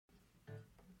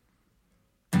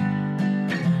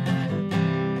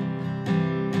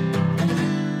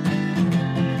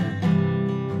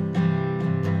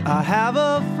I have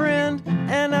a friend,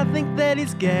 and I think that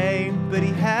he's gay, but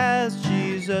he has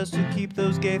Jesus to keep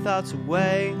those gay thoughts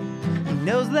away. He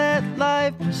knows that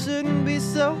life shouldn't be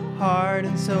so hard,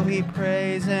 and so he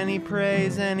prays and he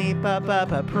prays and he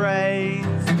prays.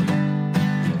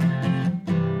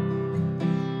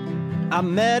 I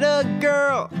met a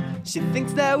girl, she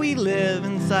thinks that we live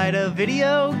inside a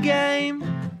video game.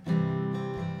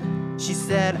 She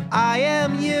said, I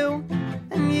am you,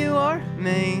 and you are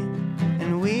me,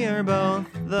 and we are both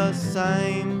the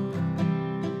same.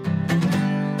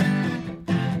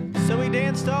 So we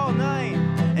danced all night,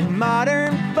 and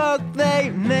modern folk,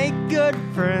 they make good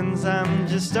friends. I'm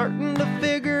just starting to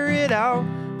figure it out.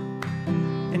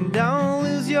 And don't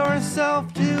lose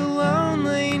yourself to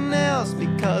loneliness,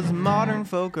 because modern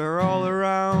folk are all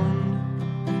around.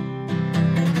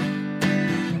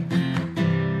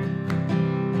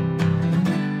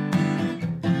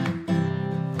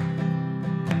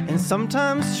 And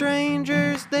sometimes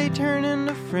strangers, they turn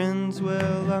into friends.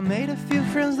 Well, I made a few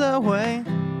friends that way.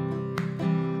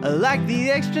 Like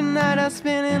the extra night I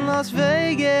spent in Las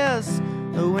Vegas,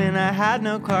 when I had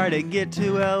no car to get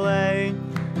to LA.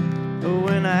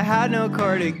 When I had no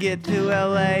car to get to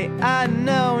LA. I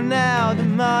know now the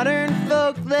modern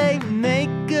folk, they make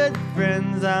good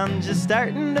friends. I'm just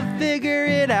starting to figure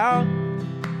it out.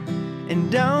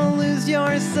 And don't lose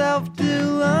yourself to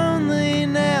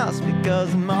loneliness,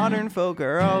 because modern folk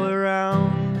are all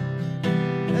around.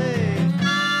 Hey.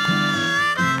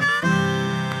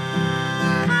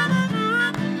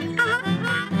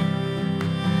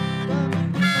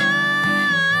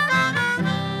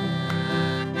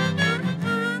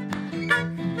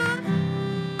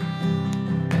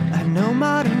 No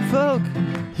modern folk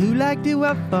who like to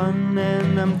have fun,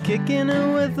 and I'm kicking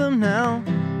it with them now.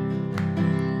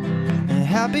 And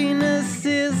happiness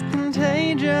is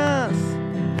contagious,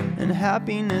 and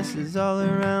happiness is all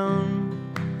around.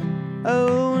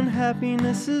 Oh, and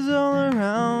happiness is all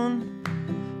around.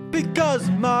 Because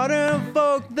modern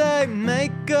folk, they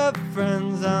make good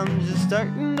friends. I'm just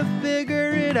starting to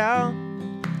figure it out.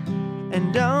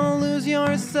 And don't lose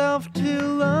yourself to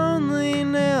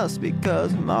loneliness,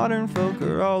 because modern folk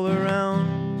are all around.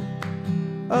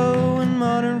 Oh, and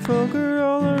modern folk are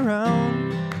all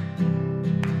around.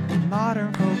 And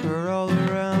modern folk are all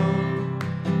around.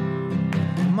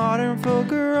 Modern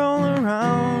folk are all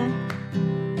around.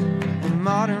 And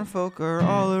modern folk are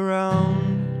all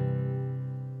around.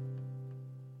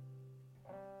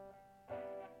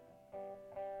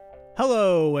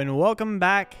 Hello, and welcome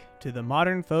back to the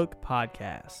Modern Folk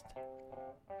Podcast.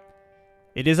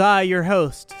 It is I, your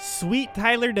host, Sweet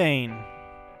Tyler Dane,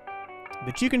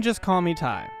 but you can just call me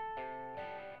Ty.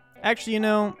 Actually,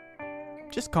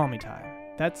 just call me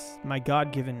Ty. That's my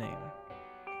God-given name.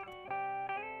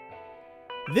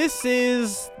 This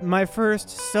is my first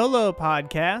solo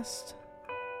podcast,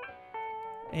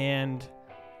 and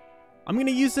I'm going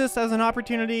to use this as an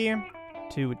opportunity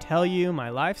to tell you my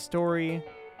life story,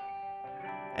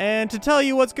 and to tell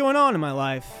you what's going on in my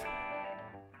life.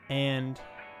 And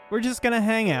we're just gonna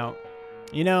hang out.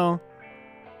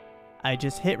 I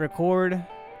just hit record,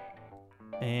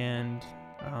 and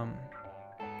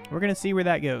we're gonna see where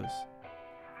that goes.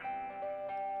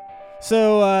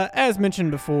 So, as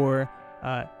mentioned before,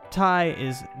 Ty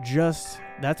is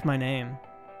that's my name.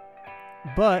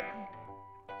 But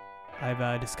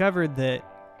I've discovered that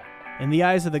in the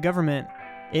eyes of the government,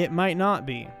 it might not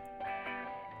be.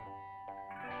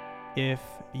 If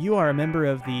you are a member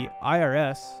of the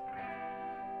IRS,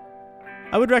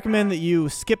 I would recommend that you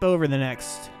skip over the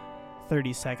next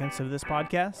 30 seconds of this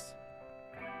podcast.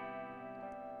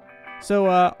 So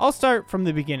I'll start from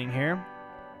the beginning here.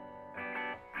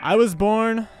 I was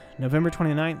born November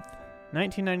 29th,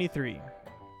 1993.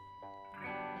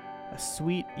 A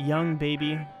sweet young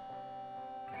baby.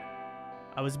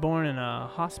 I was born in a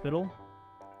hospital,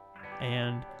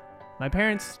 and my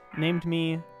parents named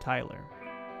me Tyler.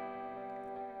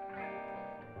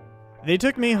 They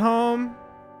took me home,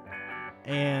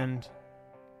 and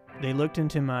they looked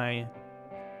into my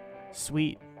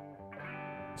sweet,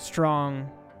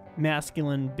 strong,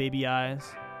 masculine baby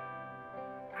eyes,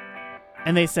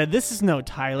 and they said, "This is no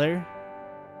Tyler.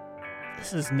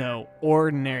 This is no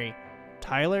ordinary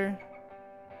Tyler.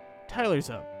 Tyler's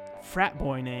a frat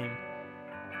boy name.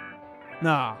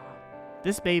 Nah,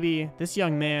 this baby, this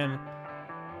young man,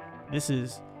 this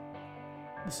is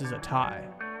a Ty."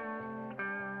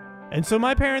 And so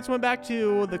my parents went back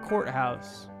to the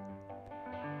courthouse,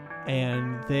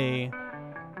 and they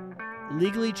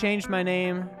legally changed my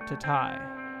name to Ty.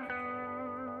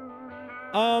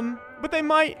 But they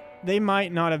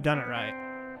might not have done it right.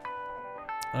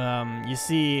 You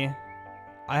see,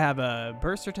 I have a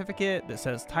birth certificate that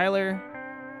says Tyler,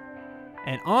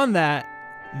 and on that,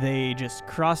 they just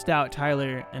crossed out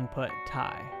Tyler and put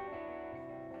Ty.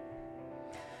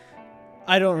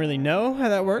 I don't really know how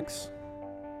that works,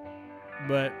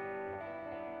 but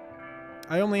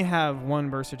I only have one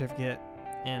birth certificate,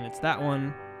 and it's that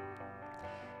one.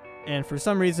 And for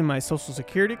some reason, my social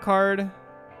security card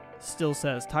still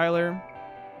says Tyler.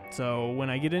 So when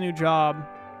I get a new job,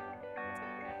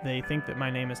 they think that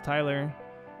my name is Tyler,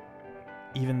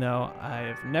 even though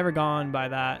I've never gone by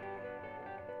that.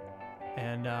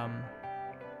 And,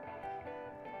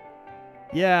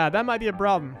 yeah, that might be a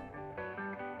problem.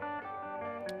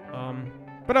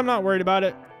 But I'm not worried about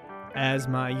it, as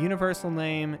my universal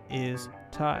name is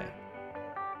Ty.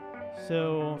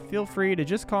 So feel free to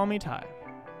just call me Ty.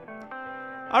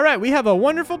 All right, we have a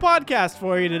wonderful podcast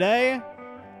for you today.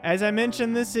 As I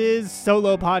mentioned, this is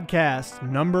solo podcast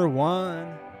number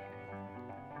 1.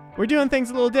 We're doing things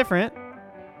a little different.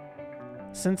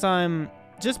 Since I'm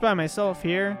just by myself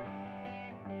here,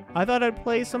 I thought I'd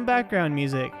play some background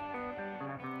music.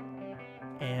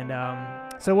 And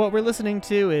so what we're listening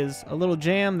to is a little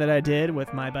jam that I did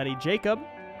with my buddy Jacob.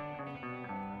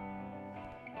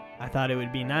 I thought it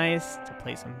would be nice to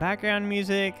play some background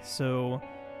music, so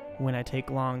when I take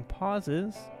long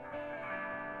pauses,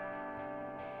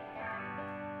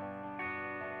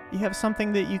 you have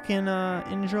something that you can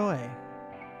enjoy.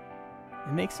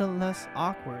 It makes it less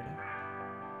awkward.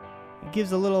 It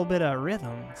gives a little bit of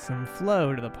rhythm, some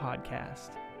flow to the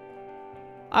podcast.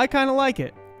 I kind of like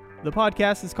it. The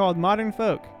podcast is called Modern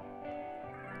Folk,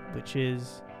 which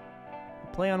is a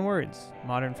play on words.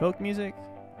 Modern folk music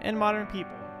and modern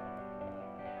people.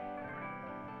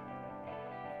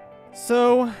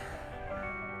 So,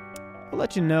 I'll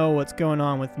let you know what's going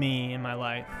on with me in my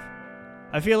life.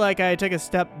 I feel like I took a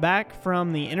step back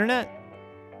from the internet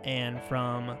and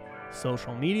from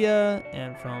social media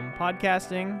and from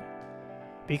podcasting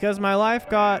because my life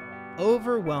got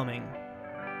overwhelming.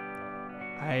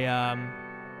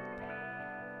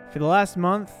 For the last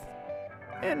month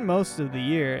and most of the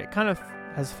year, it kind of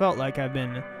has felt like I've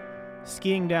been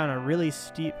skiing down a really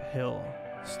steep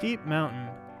mountain.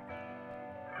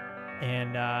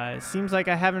 And it seems like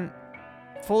I haven't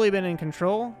fully been in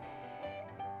control,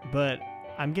 but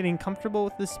I'm getting comfortable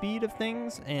with the speed of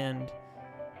things, and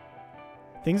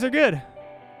things are good.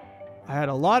 I had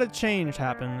a lot of change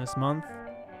happen this month,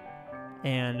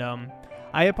 and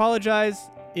I apologize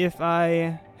if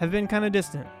I have been kind of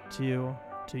distant to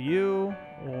you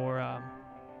or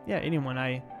anyone.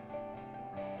 I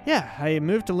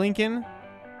moved to Lincoln,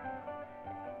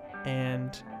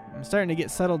 and I'm starting to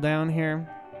get settled down here.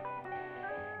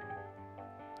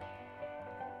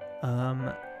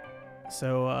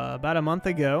 So about a month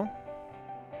ago,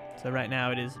 so right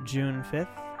now it is June 5th,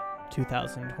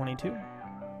 2022.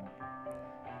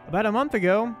 About a month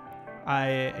ago, I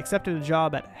accepted a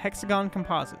job at Hexagon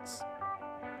Composites.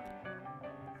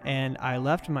 And I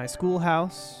left my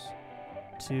schoolhouse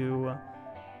to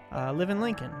live in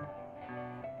Lincoln.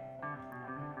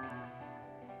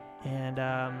 And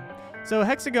so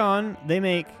Hexagon, they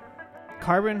make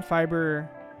carbon fiber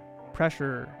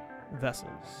pressure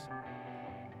vessels.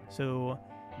 So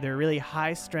they're really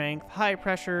high strength, high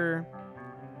pressure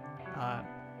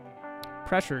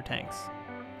pressure tanks.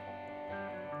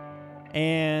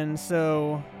 And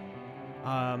so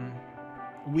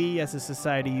we as a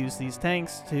society use these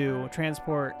tanks to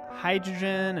transport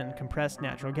hydrogen and compressed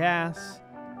natural gas.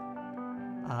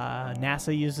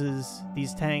 NASA uses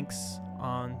these tanks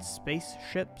on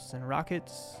spaceships and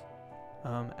rockets,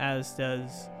 as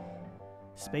does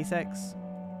SpaceX.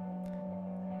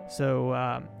 So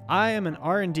I am an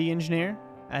R&D engineer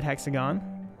at Hexagon,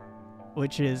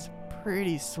 which is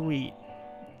pretty sweet.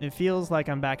 It feels like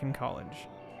I'm back in college.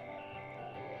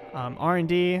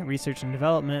 R&D, research and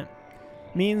development,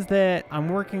 means that I'm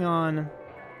working on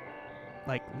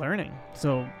learning.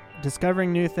 So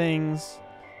discovering new things,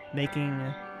 making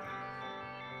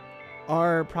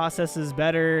our processes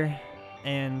better,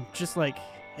 and just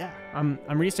I'm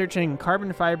researching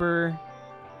carbon fiber,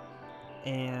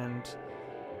 and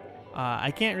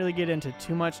I can't really get into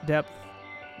too much depth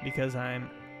because I'm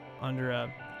under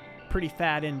a pretty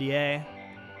fat NDA.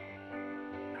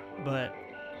 But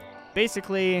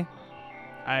basically,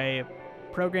 I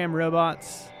program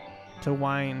robots to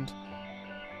wind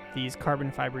these carbon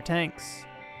fiber tanks,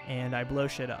 and I blow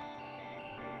shit up.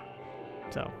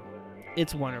 So,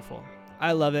 it's wonderful.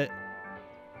 I love it.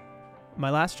 My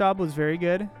last job was very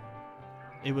good.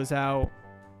 It was out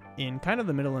in kind of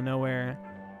the middle of nowhere,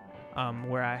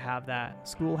 where I have that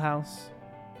schoolhouse.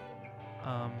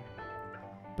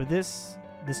 But this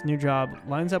new job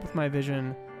lines up with my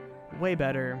vision way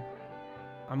better.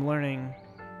 I'm learning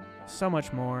so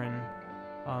much more, and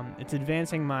it's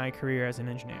advancing my career as an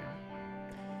engineer.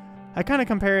 I kind of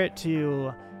compare it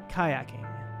to kayaking.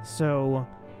 So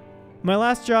my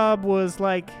last job was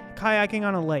like kayaking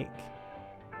on a lake.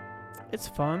 It's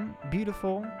fun,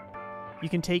 beautiful. You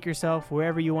can take yourself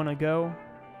wherever you want to go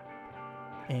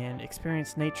and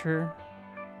experience nature,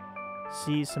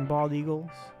 see some bald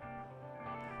eagles.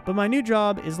 But my new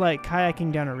job is like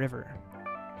kayaking down a river.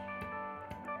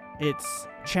 It's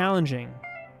challenging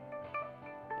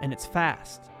and it's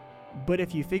fast. But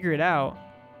if you figure it out,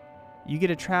 you get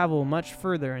to travel much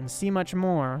further and see much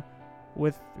more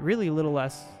with really little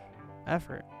less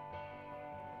effort.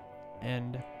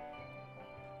 And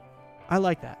I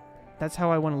like that. That's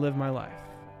how I want to live my life.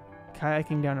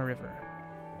 Kayaking down a river.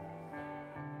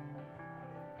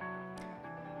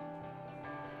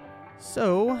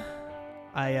 So,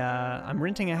 I'm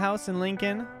renting a house in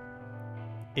Lincoln.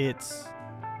 It's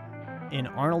in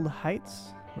Arnold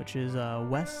Heights, which is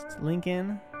West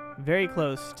Lincoln, very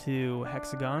close to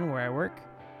Hexagon, where I work.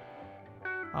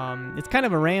 It's kind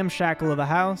of a ramshackle of a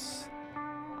house.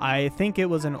 I think it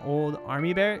was an old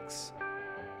army barracks.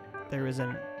 There was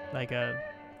a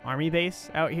army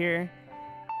base out here,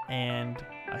 and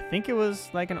I think it was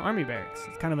like an army barracks.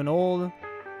 It's kind of an old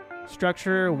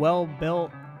structure, well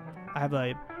built. I have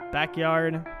a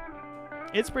backyard.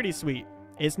 It's pretty sweet.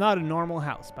 It's not a normal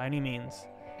house by any means,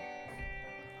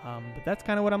 but that's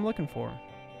kind of what I'm looking for.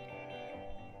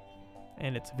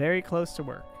 And it's very close to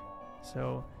work,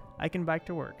 so I can bike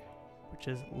to work, which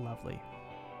is lovely.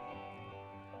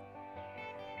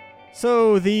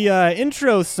 So the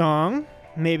intro song,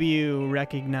 maybe you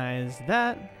recognize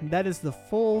that. That is the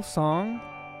full song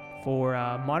for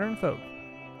Modern Folk.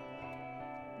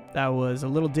 That was a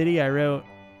little ditty I wrote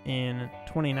in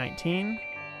 2019.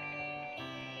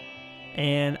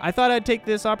 And I thought I'd take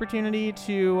this opportunity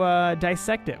to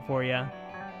dissect it for you.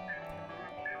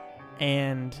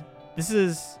 And this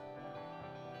is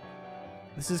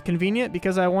convenient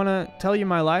because I want to tell you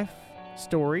my life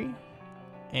story.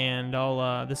 And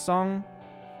this song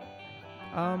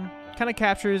kind of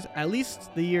captures at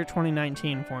least the year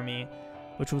 2019 for me,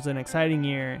 which was an exciting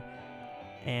year.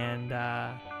 And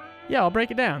I'll break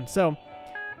it down. So,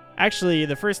 actually,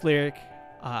 the first lyric,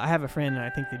 I have a friend and I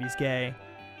think that he's gay.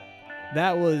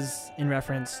 That was in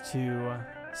reference to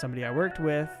somebody I worked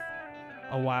with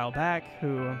a while back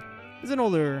who is an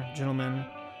older gentleman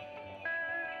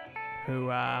who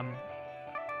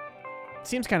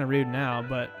seems kind of rude now,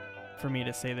 but for me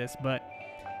to say this, but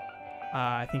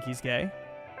I think he's gay,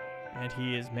 and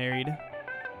he is married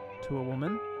to a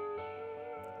woman,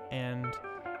 and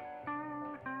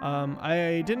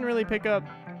I didn't really pick up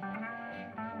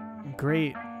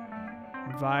great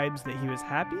vibes that he was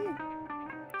happy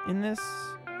in this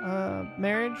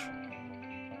marriage,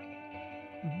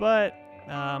 but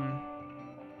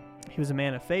he was a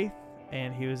man of faith,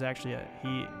 and he was actually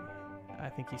I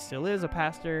think he still is a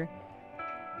pastor,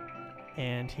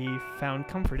 and he found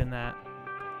comfort in that.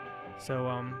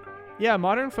 So,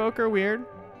 modern folk are weird.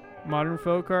 Modern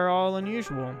folk are all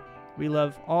unusual. We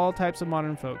love all types of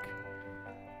modern folk.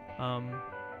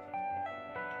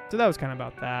 So that was kind of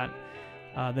about that.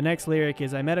 The next lyric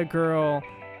is, I met a girl,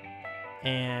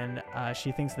 and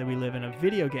she thinks that we live in a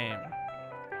video game.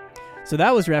 So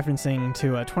that was referencing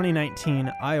to a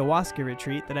 2019 ayahuasca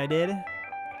retreat that I did.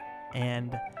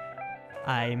 And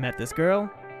I met this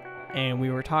girl, and we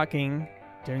were talking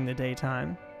during the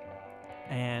daytime,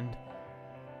 and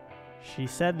she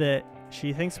said that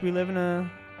she thinks we live in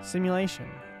a simulation,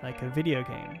 like a video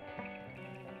game.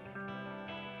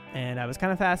 And I was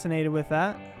kind of fascinated with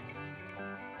that.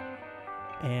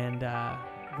 And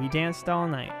we danced all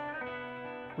night.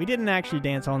 We didn't actually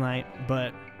dance all night,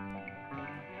 but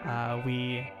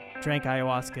we drank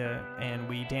ayahuasca and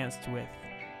we danced with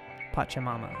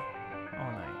Pachamama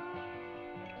all night.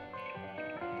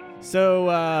 So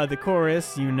the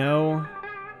chorus,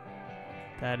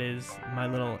 that is my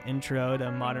little intro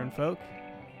to modern folk.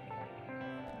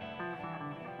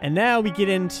 And now we get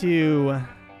into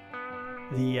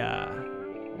the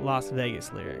Las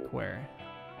Vegas lyric, where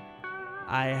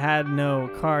I had no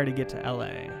car to get to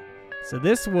LA. So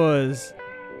this was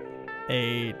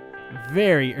a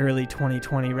very early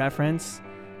 2020 reference,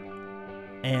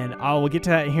 and I will get to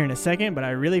that here in a second, but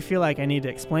I really feel like I need to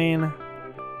explain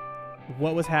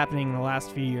what was happening in the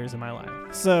last few years of my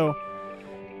life. So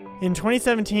in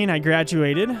 2017, I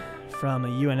graduated from a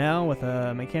UNL with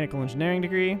a mechanical engineering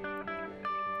degree,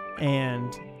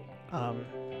 and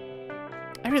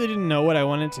I really didn't know what I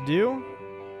wanted to do.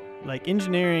 Like,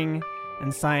 engineering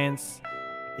and science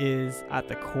is at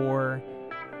the core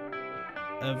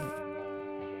of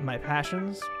my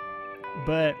passions,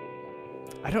 but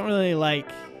I don't really like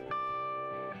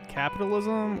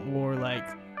capitalism or like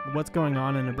what's going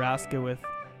on in Nebraska with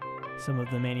some of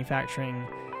the manufacturing.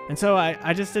 And so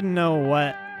I just didn't know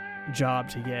what job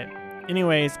to get.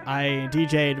 Anyways, I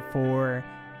DJ'd for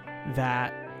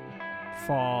that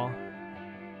fall,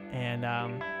 and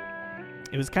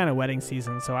it was kind of wedding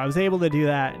season, so I was able to do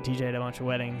that, DJ'd a bunch of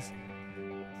weddings,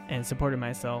 and supported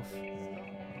myself.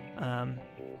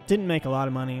 Didn't make a lot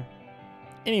of money.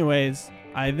 Anyways,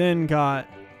 I then got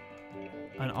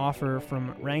an offer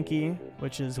from Rempe,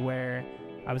 which is where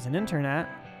I was an intern at,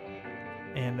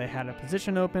 and they had a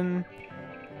position open,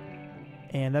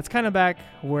 and that's kind of back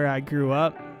where I grew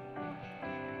up.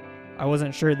 I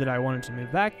wasn't sure that I wanted to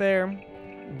move back there,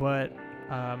 but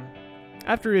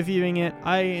after reviewing it,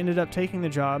 I ended up taking the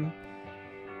job,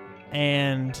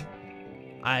 and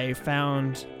I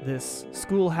found this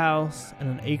schoolhouse and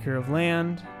an acre of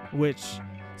land, which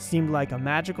seemed like a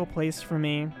magical place for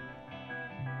me.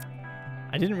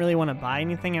 I didn't really want to buy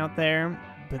anything out there,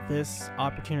 but this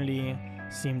opportunity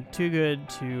seemed too good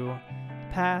to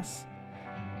pass.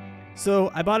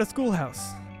 So I bought a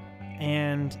schoolhouse,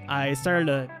 and I started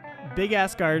a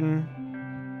big-ass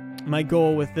garden. My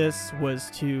goal with this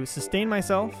was to sustain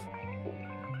myself,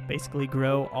 basically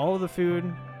grow all of the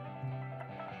food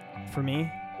for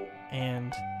me,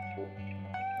 and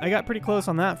I got pretty close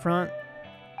on that front.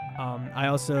 I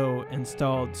also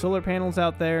installed solar panels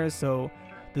out there, so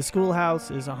the schoolhouse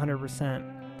is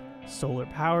 100% solar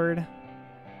powered.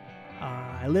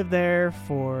 I lived there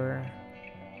for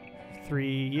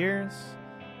 3 years.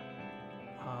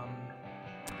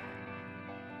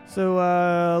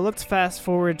 So let's fast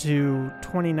forward to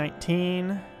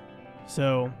 2019.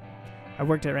 So I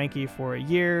worked at Rempe for a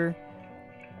year,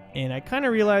 and I kind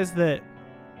of realized that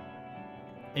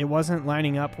it wasn't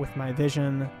lining up with my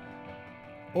vision,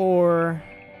 or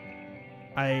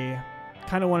I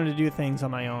kind of wanted to do things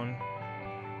on my own.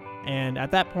 And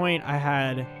at that point, I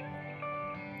had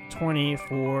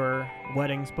 24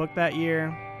 weddings booked that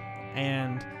year,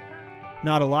 and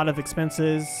not a lot of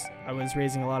expenses. I was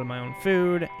raising a lot of my own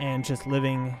food and just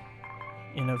living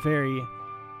in a very,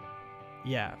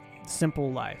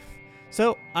 simple life.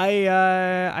 So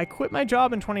I quit my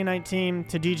job in 2019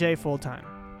 to DJ full time.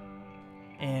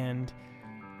 And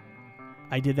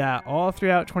I did that all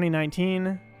throughout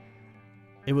 2019.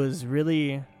 It was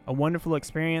really a wonderful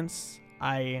experience.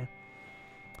 I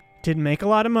didn't make a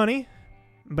lot of money,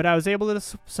 but I was able to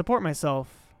support myself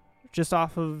just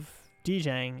off of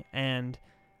DJing, and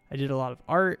I did a lot of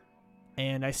art,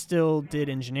 and I still did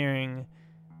engineering,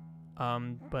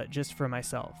 but just for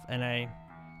myself. And I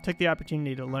took the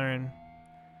opportunity to learn.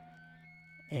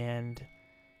 And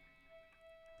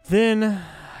then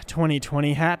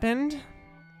 2020 happened,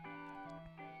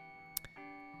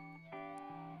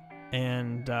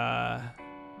 and I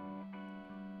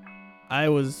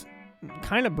was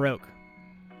kind of broke.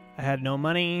 I had no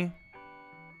money.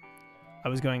 I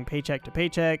was going paycheck to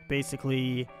paycheck.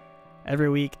 Basically, every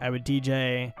week I would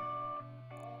DJ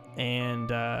and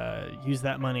use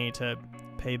that money to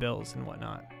pay bills and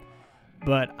whatnot.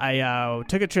 But I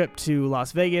took a trip to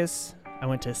Las Vegas. I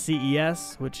went to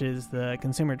CES, which is the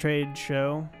Consumer Trade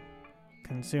Show,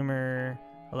 Consumer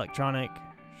Electronic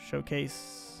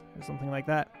Showcase, or something like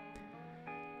that.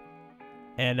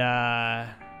 And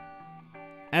at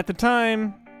the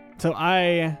time, so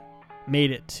I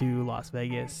made it to Las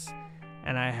Vegas,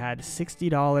 and I had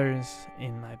 $60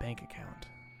 in my bank account,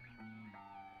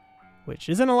 which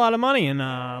isn't a lot of money in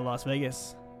Las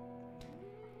Vegas.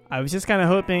 I was just kind of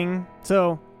hoping,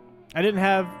 so I didn't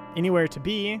have anywhere to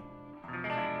be,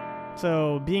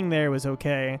 so being there was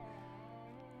okay.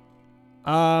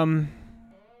 So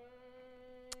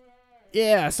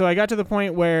I got to the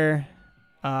point where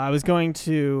I was going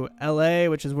to LA,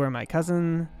 which is where my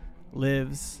cousin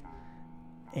lives,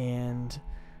 and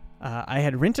I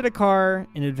had rented a car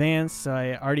in advance, so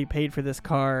I already paid for this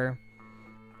car,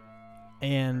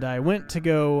 and I went to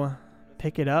go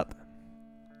pick it up,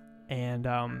 and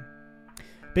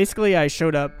basically I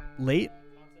showed up late,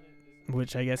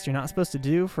 which I guess you're not supposed to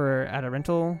do at a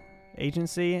rental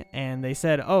agency, and they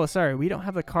said, "Oh, sorry, we don't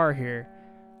have the car here,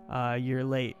 you're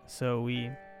late," so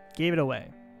we gave it away.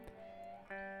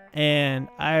 And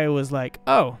I was like,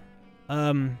 "Oh,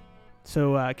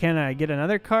 so can I get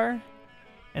another car?"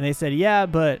 And they said, "Yeah,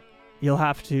 but you'll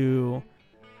have to,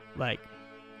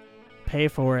 pay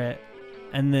for it,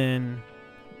 and then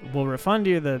we'll refund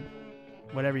you the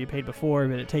whatever you paid before,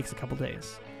 but it takes a couple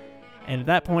days." And at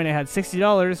that point, I had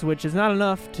 $60, which is not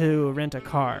enough to rent a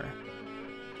car.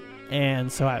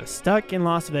 And so I was stuck in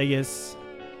Las Vegas.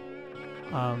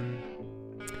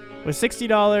 with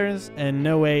 $60 and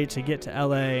no way to get to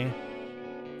LA.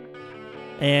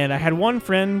 And I had one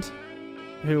friend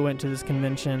who went to this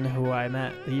convention who I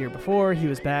met the year before. He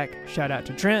was back. Shout out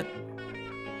to Trent.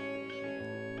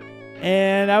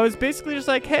 And I was basically just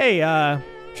like, hey,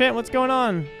 Trent, what's going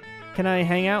on? Can I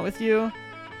hang out with you?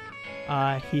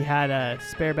 He had a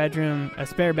spare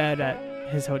bed at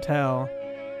his hotel.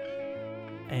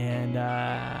 And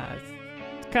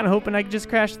kind of hoping I could just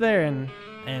crash there.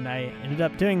 And I ended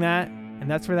up doing that. And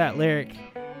that's where that lyric,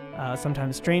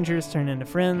 sometimes strangers turn into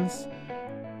friends.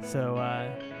 So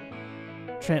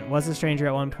Trent was a stranger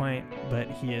at one point, but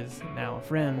he is now a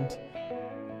friend.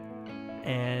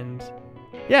 And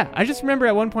yeah, I just remember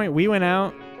at one point we went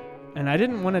out, and I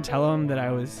didn't want to tell him that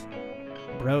I was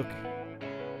broke,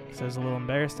 so I was a little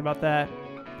embarrassed about that.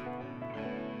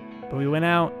 But we went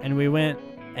out, and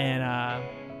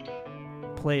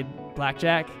played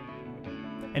blackjack,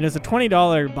 and it was a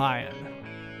 $20 buy-in,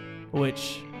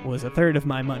 which was a third of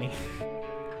my money.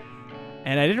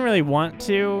 And I didn't really want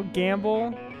to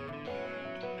gamble,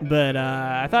 but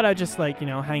I thought I'd just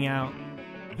hang out.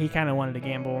 He kind of wanted to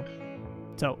gamble.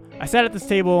 So I sat at this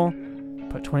table,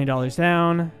 put $20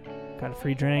 down, got a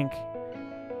free drink,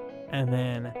 and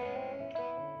then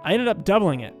I ended up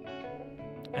doubling it.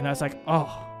 And I was like,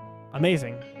 oh,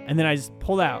 amazing. And then I just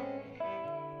pulled out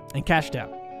and cashed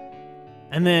out.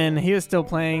 And then he was still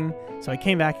playing, so I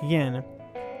came back again,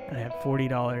 and I had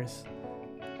 $40.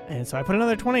 And so I put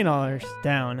another $20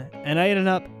 down, and I ended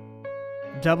up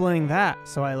doubling that.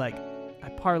 So I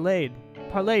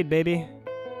parlayed, baby.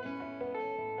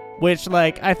 Which,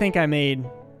 I think I made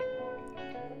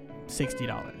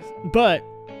 $60. But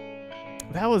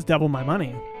that was double my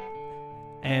money.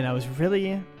 And I was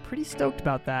really pretty stoked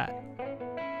about that.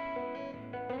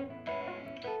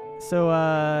 So,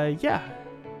 yeah.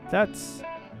 That's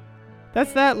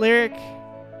that lyric.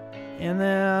 And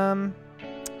then,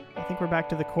 I think we're back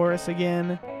to the chorus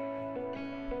again.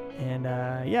 And,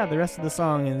 yeah, the rest of the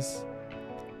song is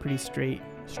pretty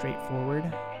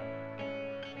straightforward.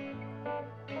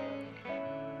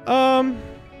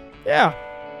 Yeah,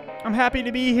 I'm happy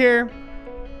to be here.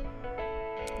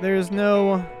 There's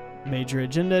no major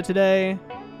agenda today.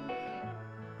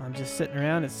 I'm just sitting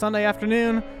around. It's Sunday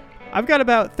afternoon. I've got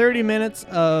about 30 minutes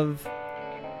of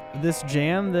this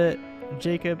jam that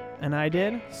Jacob and I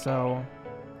did, so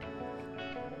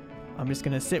I'm just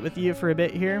going to sit with you for a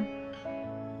bit here.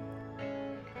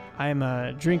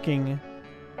 I'm drinking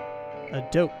a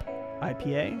dope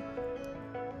IPA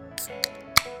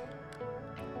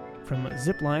from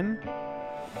Zipline.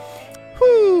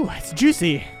 Whew, it's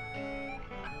juicy.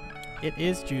 It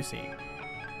is juicy.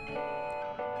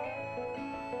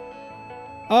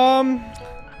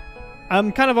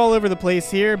 I'm kind of all over the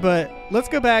place here, but let's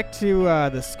go back to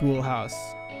the schoolhouse.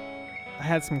 I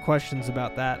had some questions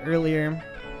about that earlier.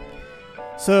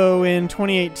 So in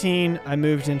 2018, I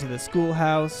moved into the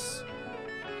schoolhouse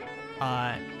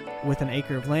with an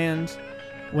acre of land.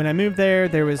 When I moved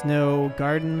there was no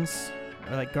gardens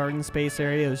or garden space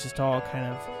area. It was just all kind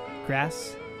of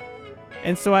grass.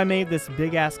 And so I made this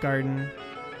big ass garden.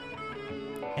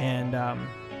 And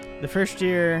the first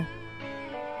year,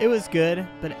 it was good,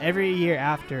 but every year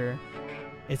after,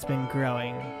 it's been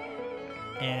growing.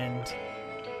 And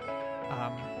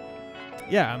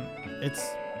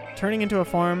it's turning into a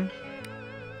farm.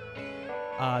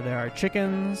 There are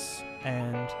chickens,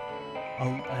 and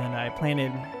I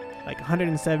planted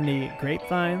 170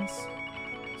 grapevines.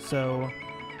 So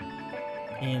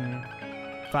in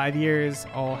 5 years,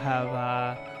 I'll have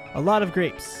a lot of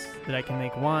grapes that I can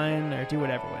make wine or do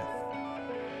whatever with.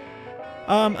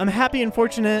 I'm happy and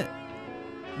fortunate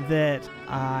that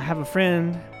I have a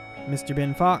friend, Mr.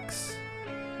 Ben Fox,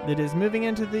 that is moving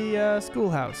into the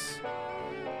schoolhouse.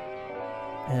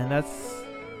 And that's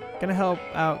going to help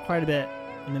out quite a bit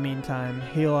in the meantime.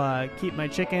 He'll keep my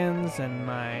chickens and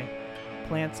my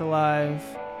plants alive.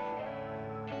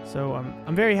 So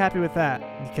I'm very happy with that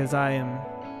because I am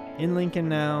in Lincoln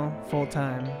now full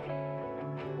time.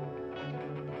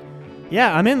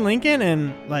 Yeah, I'm in Lincoln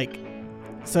and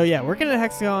working at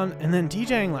Hexagon and then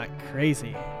DJing like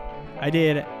crazy. I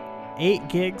did 8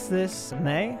 gigs this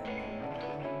May.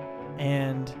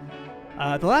 And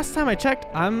the last time I checked,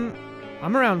 I'm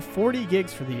around 40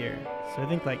 gigs for the year. So I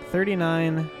think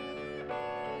 39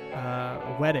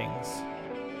 weddings,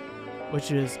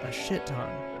 which is a shit ton.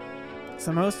 It's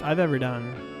the most I've ever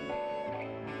done.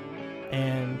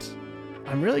 And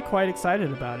I'm really quite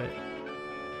excited about it.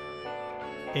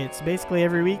 It's basically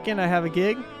every weekend I have a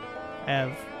gig. I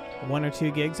have 1 or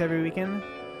 2 gigs every weekend.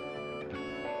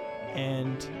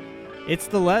 And it's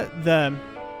the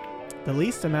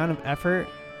least amount of effort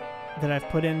that I've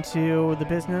put into the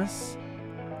business,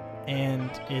 and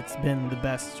it's been the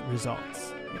best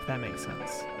results, if that makes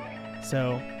sense.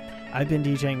 So I've been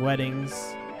DJing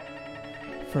weddings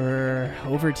for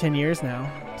over 10 years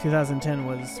now. 2010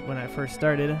 was when I first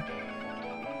started.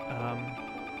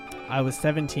 I was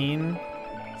 17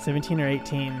 or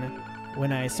 18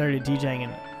 when I started DJing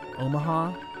in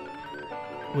Omaha,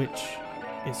 which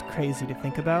is crazy to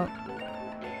think about.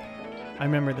 I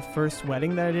remember the first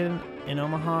wedding that I did in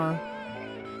Omaha.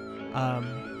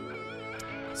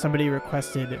 Somebody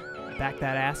requested Back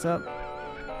That Ass Up,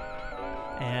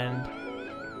 and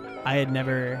I had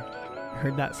never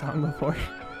heard that song before.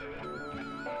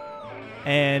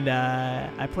 And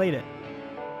I played it,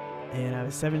 and I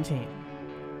was 17,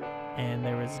 and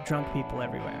there was drunk people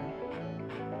everywhere.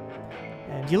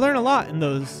 And you learn a lot in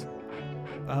those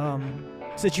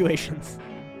situations.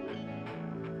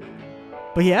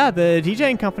 But yeah, the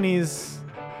DJing company it's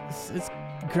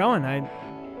growing.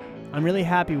 I'm really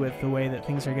happy with the way that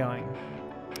things are going.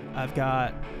 I've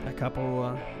got a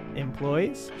couple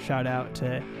employees. Shout out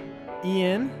to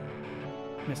Ian,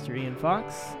 Mr. Ian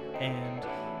Fox, and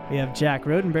we have Jack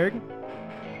Rodenberg.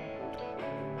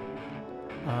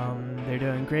 They're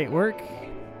doing great work.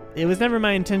 It was never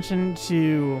my intention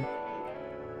to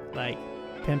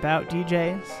pimp out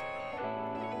DJs,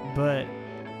 but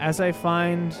as I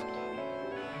find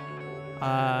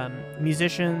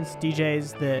musicians,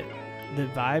 DJs that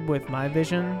vibe with my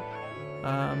vision,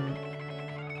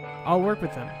 I'll work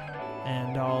with them,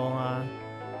 and I'll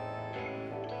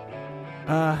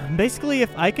basically,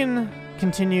 if I can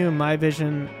continue my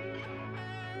vision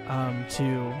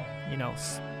to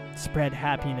spread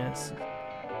happiness,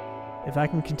 if I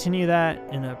can continue that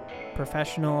in a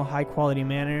professional, high quality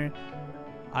manner,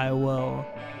 I will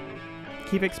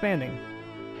keep expanding.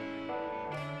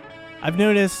 I've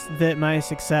noticed that my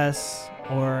success,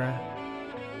 or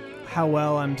how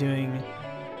well I'm doing,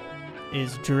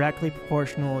 is directly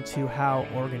proportional to how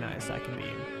organized I can be.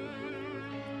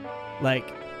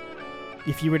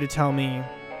 If you were to tell me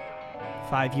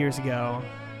 5 years ago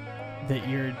that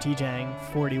you're DJing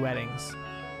 40 weddings,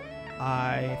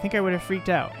 I think I would have freaked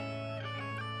out.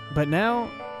 But now,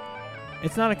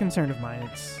 it's not a concern of mine.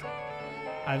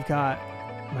 I've got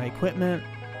my equipment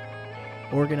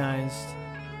organized.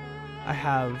 I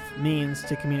have means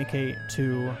to communicate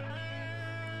to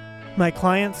my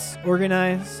clients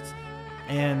organized,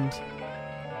 and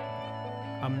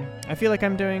I feel like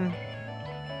I'm doing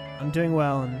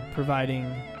well in providing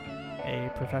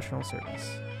a professional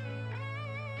service.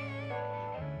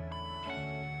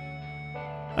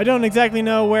 I don't exactly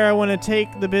know where I want to take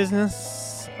the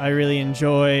business. I really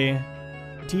enjoy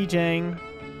DJing.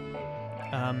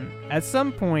 At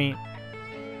some point,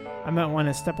 I might want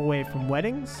to step away from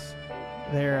weddings.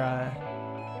 They're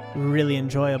really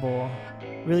enjoyable,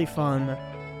 really fun,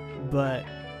 but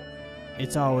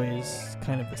it's always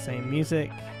kind of the same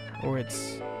music, or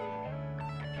it's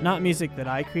not music that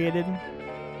I created,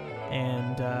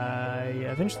 and I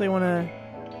eventually want to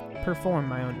perform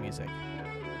my own music.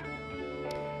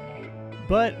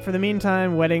 But for the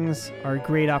meantime, weddings are a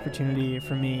great opportunity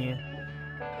for me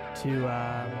to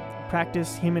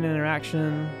practice human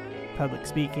interaction, public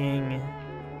speaking,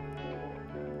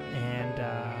 and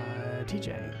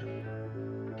DJing.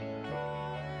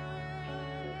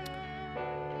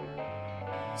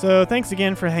 So thanks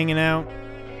again for hanging out.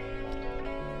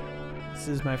 This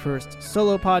is my first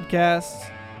solo podcast.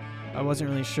 I wasn't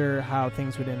really sure how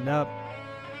things would end up.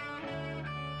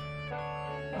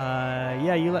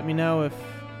 You let me know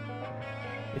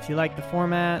if you like the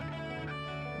format.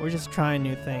 We're just trying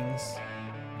new things.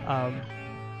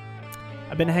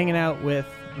 I've been hanging out with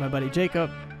my buddy Jacob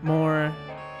more,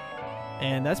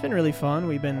 and that's been really fun.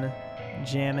 We've been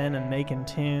jamming and making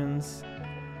tunes.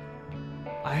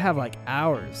 I have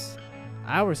hours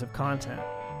of content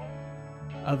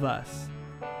of us.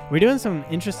 We're doing some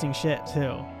interesting shit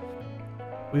too.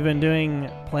 We've been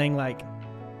playing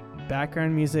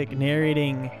background music,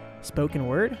 narrating spoken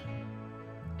word.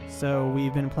 So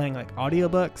we've been playing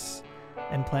audiobooks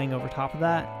and playing over top of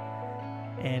that,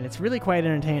 and it's really quite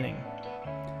entertaining.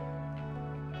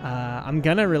 I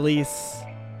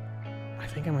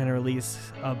think I'm gonna release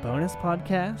a bonus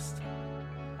podcast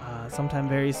sometime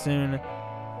very soon,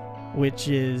 which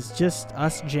is just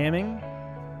us jamming.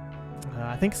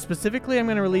 I think specifically I'm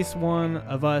gonna release one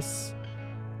of us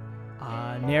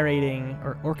narrating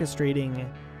or orchestrating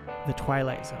The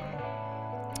Twilight Zone,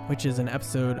 which is an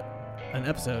episode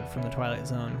from The Twilight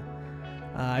Zone.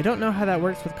 I don't know how that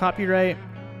works with copyright.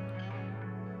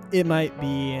 It might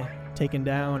be taken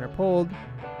down or pulled,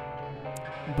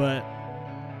 but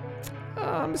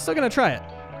I'm still gonna try it.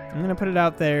 I'm gonna put it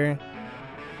out there,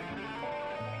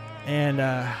 And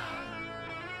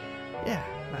yeah,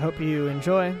 I hope you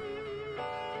enjoy.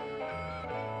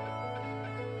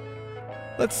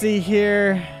 Let's see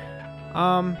here.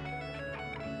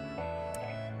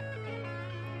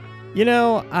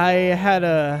 I had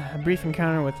a brief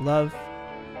encounter with love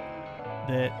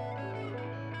that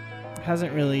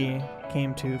hasn't really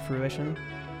came to fruition.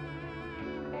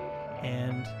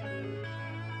 And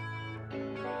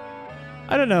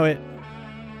I don't know,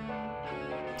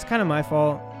 it's kind of my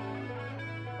fault.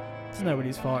 It's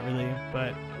nobody's fault really,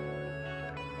 but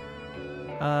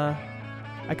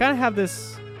I kind of have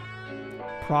this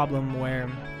problem where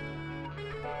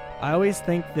I always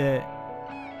think that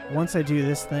once I do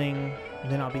this thing,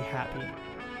 then I'll be happy.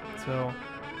 So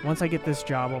once I get this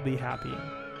job, I'll be happy.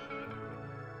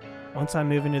 Once I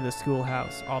move into the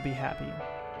schoolhouse, I'll be happy.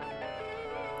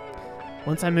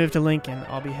 Once I move to Lincoln,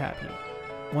 I'll be happy.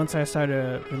 Once I start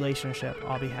a relationship,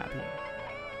 I'll be happy.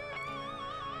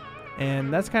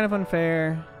 And that's kind of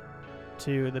unfair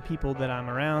to the people that I'm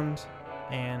around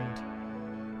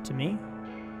and to me.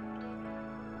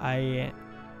 I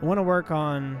want to work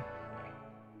on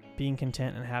being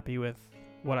content and happy with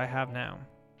what I have now.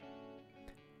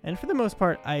 And for the most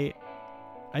part, I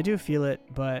do feel it,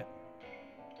 but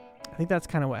I think that's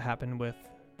kind of what happened with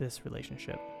this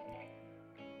relationship.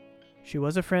 She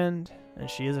was a friend, and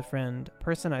she is a friend, a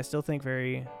person I still think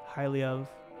very highly of.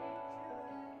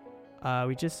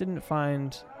 We just didn't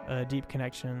find a deep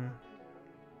connection,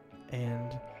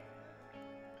 and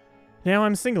now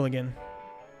I'm single again.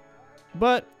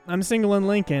 But I'm single in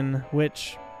Lincoln,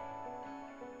 which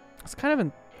is kind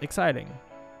of exciting.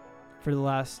 For the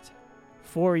last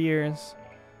 4 years,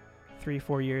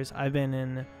 3-4 years, I've been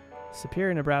in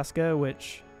Superior, Nebraska,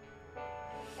 which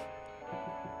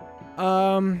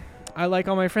I like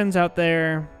all my friends out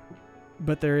there,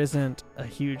 but there isn't a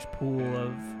huge pool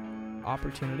of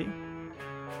opportunity.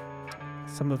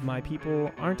 Some of my people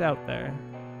aren't out there.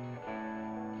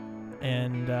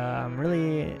 And I'm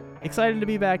really excited to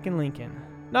be back in Lincoln.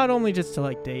 Not only just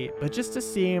to date, but just to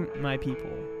see my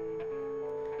people.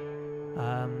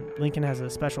 Lincoln has a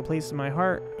special place in my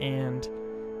heart, and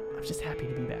I'm just happy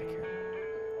to be back here.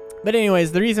 But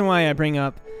anyways, the reason why I bring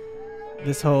up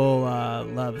this whole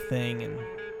love thing and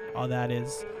all that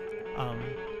is I'm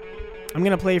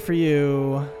going to play for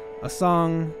you a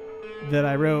song that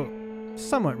I wrote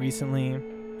somewhat recently.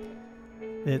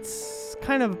 It's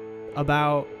kind of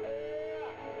about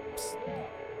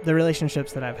the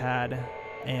relationships that I've had,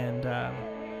 and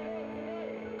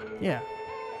yeah,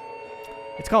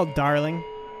 it's called Darling,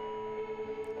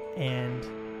 and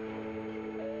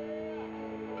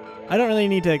I don't really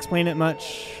need to explain it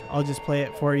much. I'll just play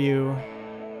it for you,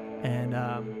 and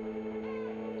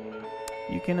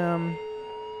you can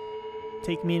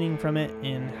take meaning from it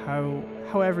in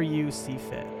however you see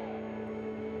fit.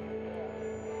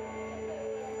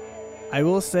 I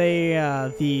will say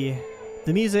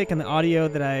the music and the audio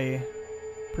that I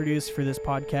produce for this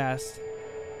podcast,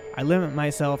 I limit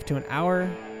myself to an hour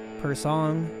per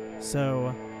song,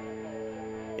 so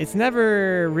it's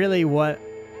never really what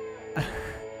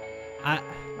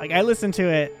I listen to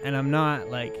it and I'm not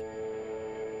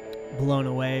blown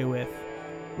away with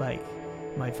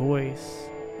my voice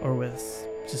or with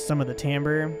just some of the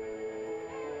timbre,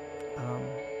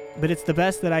 but it's the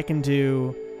best that I can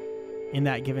do in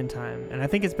that given time, and I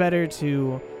think it's better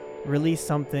to release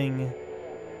something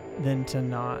than to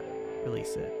not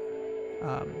release it.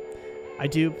 I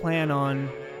do plan on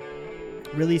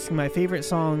releasing my favorite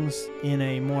songs in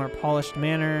a more polished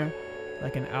manner,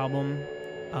 like an album,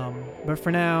 but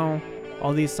for now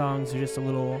all these songs are just a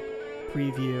little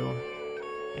preview,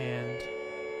 and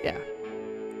yeah,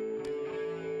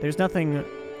 there's nothing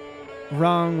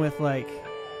wrong with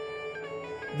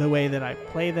the way that I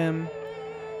play them.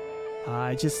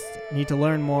 I just need to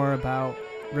learn more about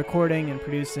recording and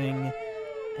producing,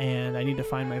 and I need to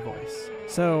find my voice.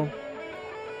 So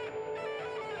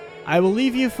I will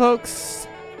leave you folks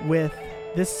with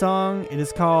this song. It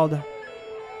is called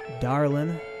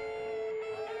Darlin',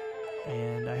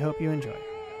 and I hope you enjoy.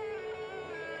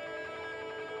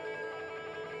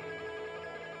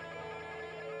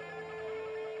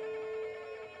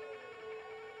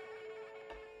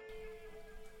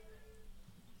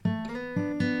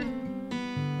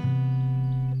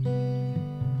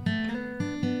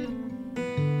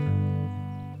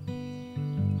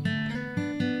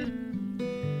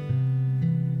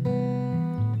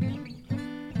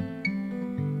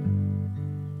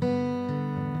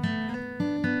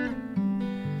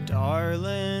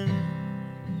 Darling,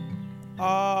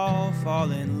 I'll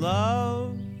fall in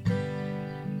love.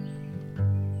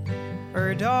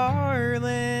 Or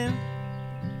darling,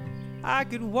 I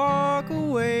could walk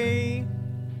away.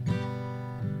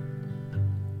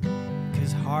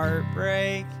 'Cause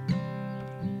heartbreak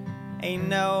ain't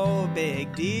no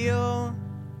big deal.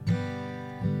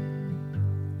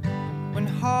 When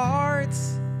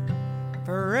hearts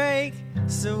break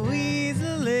so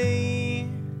easily,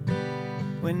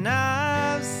 when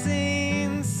I've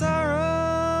seen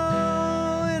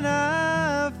sorrow and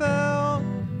I've felt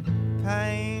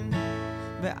pain,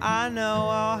 but I know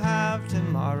I'll have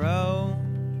tomorrow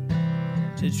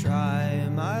to try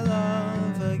my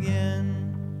love again.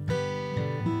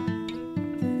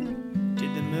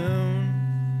 Did the moon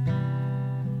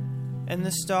and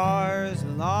the stars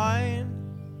align?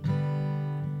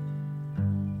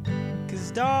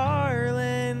 'Cause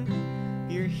darling,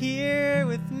 you're here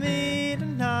with me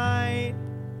tonight.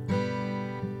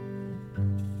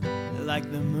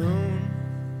 Like the moon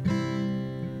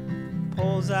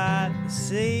pulls at the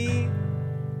sea.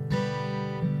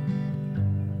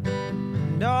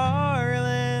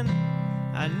 Darling,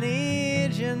 I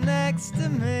need you next to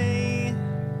me.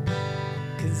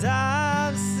 'Cause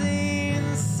I've seen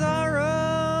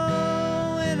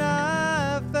sorrow and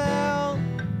I've felt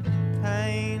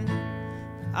pain.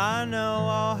 I know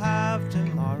I'll have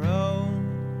tomorrow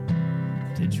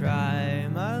to try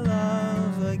my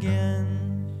love again.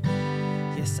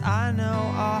 Yes, I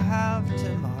know I'll have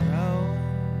tomorrow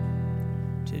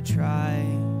to try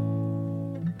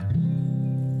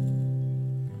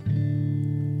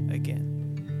again.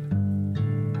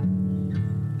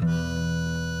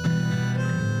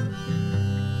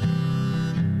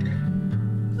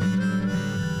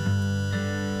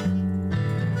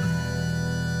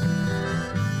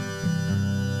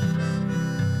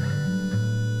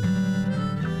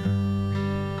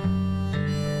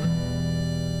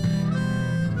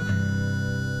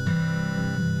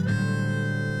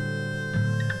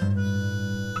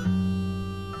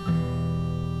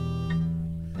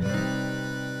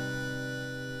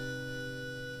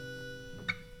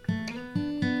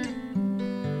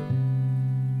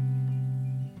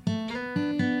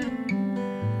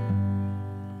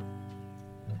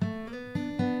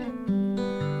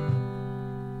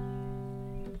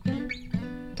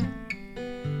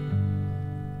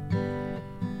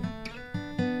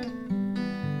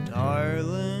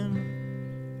 Darling,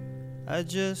 I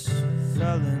just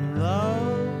fell in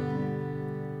love.